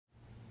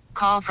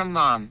Call from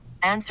mom.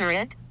 Answer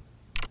it.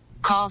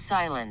 Call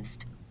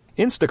silenced.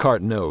 Instacart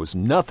knows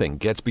nothing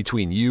gets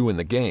between you and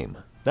the game.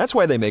 That's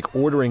why they make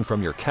ordering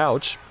from your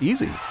couch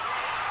easy.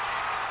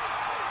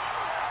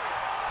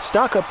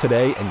 Stock up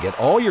today and get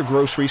all your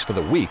groceries for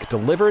the week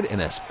delivered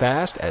in as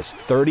fast as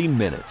 30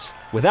 minutes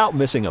without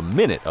missing a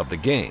minute of the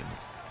game.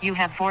 You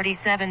have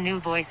 47 new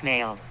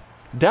voicemails.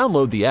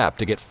 Download the app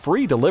to get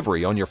free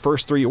delivery on your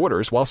first 3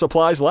 orders while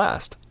supplies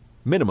last.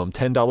 Minimum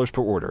 $10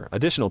 per order.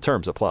 Additional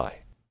terms apply.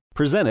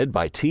 Presented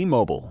by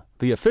T-Mobile,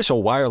 the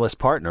official wireless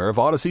partner of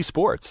Odyssey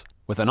Sports.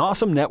 With an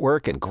awesome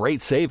network and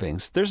great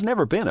savings, there's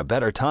never been a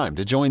better time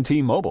to join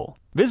T-Mobile.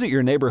 Visit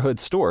your neighborhood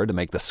store to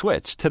make the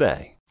switch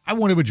today. I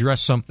want to address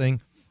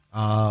something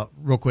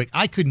real quick.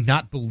 I could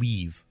not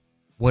believe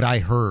what I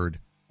heard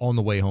on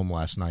the way home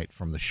last night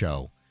from the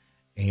show.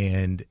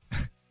 And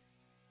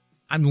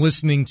I'm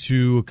listening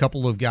to a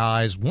couple of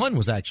guys. One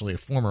was actually a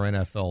former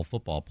NFL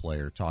football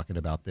player talking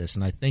about this,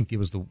 and I think it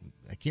was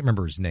I can't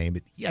remember his name,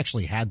 but he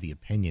actually had the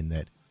opinion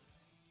that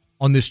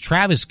on this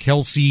Travis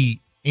Kelce,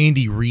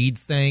 Andry Reid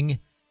thing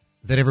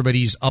that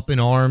everybody's up in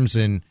arms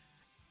and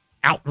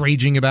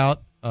outraging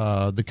about,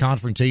 the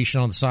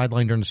confrontation on the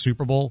sideline during the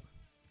Super Bowl,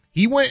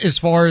 he went as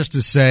far as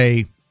to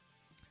say,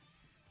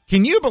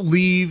 can you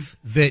believe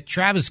that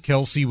Travis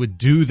Kelce would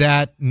do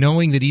that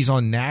knowing that he's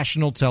on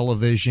national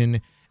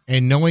television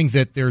and knowing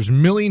that there's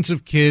millions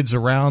of kids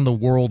around the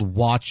world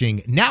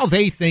watching? Now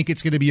they think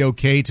it's going to be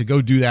okay to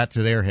go do that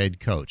to their head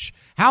coach.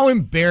 How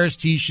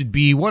embarrassed he should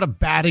be. What a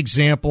bad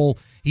example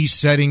he's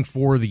setting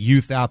for the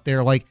youth out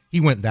there. Like, he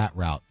went that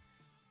route.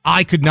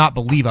 I could not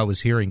believe I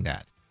was hearing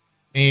that.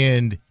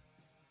 And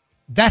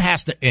that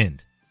has to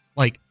end,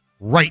 like,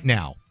 right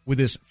now, with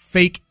this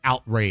fake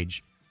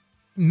outrage.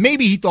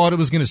 Maybe he thought it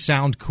was going to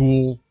sound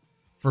cool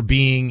for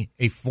being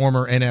a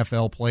former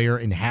NFL player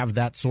and have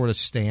that sort of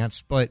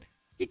stance, but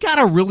you got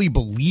to really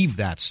believe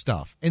that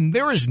stuff. And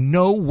there is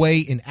no way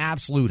in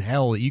absolute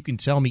hell that you can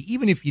tell me,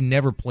 even if you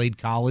never played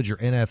college or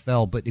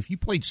NFL, but if you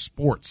played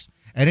sports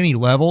at any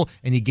level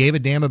and you gave a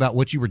damn about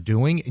what you were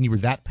doing and you were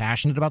that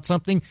passionate about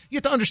something, you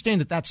have to understand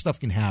that that stuff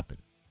can happen.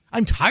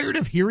 I'm tired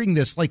of hearing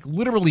this, like,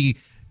 literally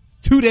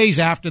 2 days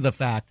after the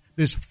fact,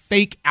 this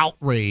fake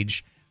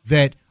outrage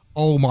that,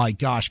 oh my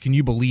gosh, can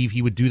you believe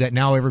he would do that?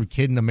 Now every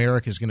kid in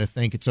America is going to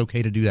think it's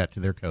okay to do that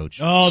to their coach.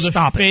 Oh, the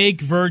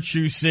fake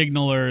virtue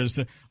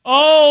signalers.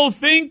 Oh,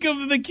 think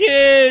of the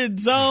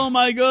kids. Oh,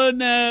 my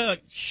goodness.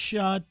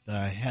 Shut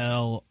the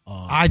hell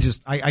up.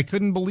 I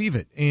couldn't believe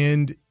it.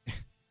 And,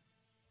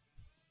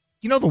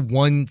 you know, the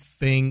one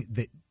thing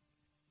that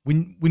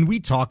when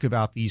we talk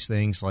about these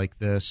things like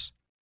this,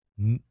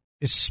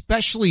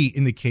 especially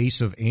in the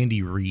case of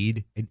Andry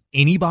Reid and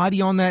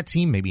anybody on that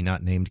team, maybe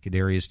not named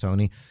Kadarius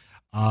Toney,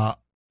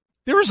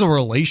 there is a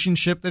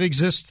relationship that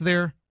exists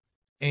there,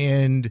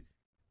 and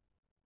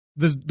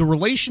the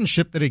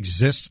relationship that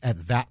exists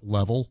at that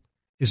level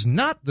is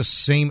not the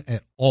same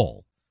at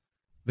all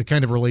the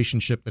kind of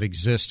relationship that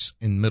exists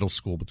in middle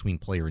school between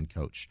player and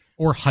coach,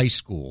 or high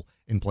school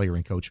and player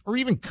and coach, or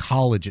even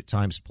college at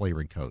times player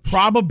and coach.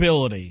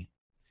 Probability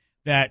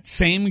that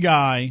same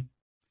guy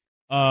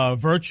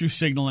virtue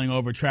signaling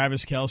over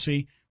Travis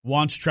Kelce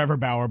wants Trevor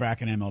Bauer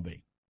back in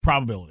MLB.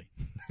 Probability.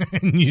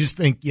 And you just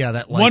think, yeah,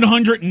 that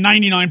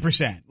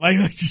 199%. Like,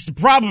 that's just a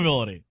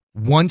probability.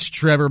 Wants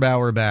Trevor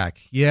Bauer back.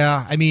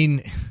 Yeah, I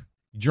mean,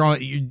 you're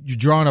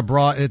drawing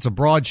it's a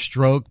broad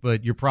stroke,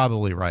 but you're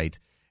probably right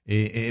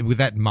with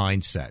that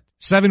mindset.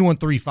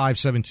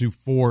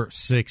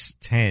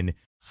 713-572-4610.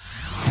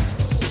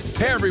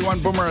 Hey everyone,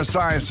 Boomer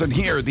Esiason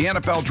here. The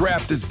NFL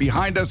Draft is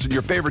behind us and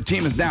your favorite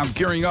team is now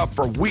gearing up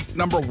for week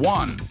number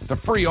 1. The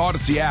free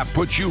Odyssey app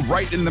puts you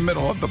right in the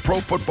middle of the pro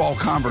football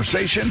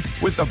conversation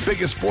with the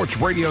biggest sports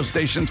radio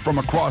stations from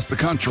across the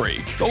country.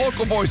 The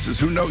local voices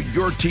who know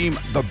your team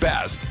the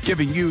best,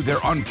 giving you their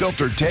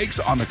unfiltered takes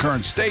on the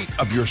current state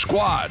of your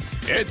squad.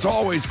 It's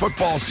always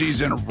football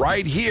season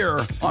right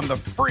here on the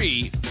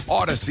free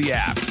Odyssey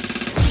app.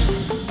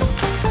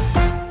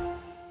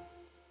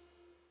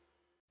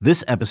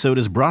 This episode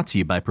is brought to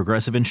you by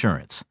Progressive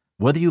Insurance.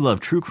 Whether you love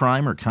true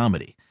crime or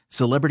comedy,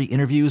 celebrity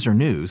interviews or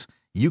news,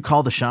 you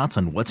call the shots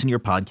on what's in your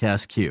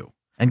podcast queue.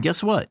 And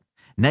guess what?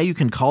 Now you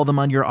can call them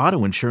on your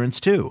auto insurance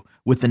too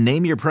with the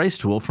Name Your Price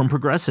tool from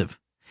Progressive.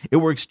 It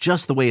works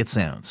just the way it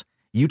sounds.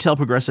 You tell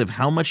Progressive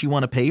how much you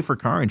want to pay for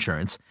car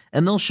insurance,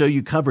 and they'll show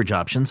you coverage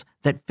options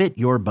that fit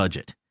your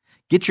budget.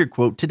 Get your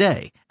quote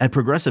today at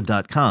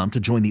Progressive.com to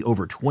join the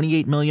over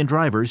 28 million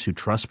drivers who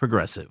trust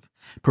Progressive.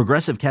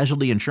 Progressive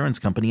Casualty Insurance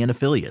Company and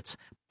Affiliates.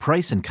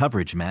 Price and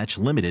coverage match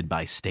limited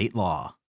by state law.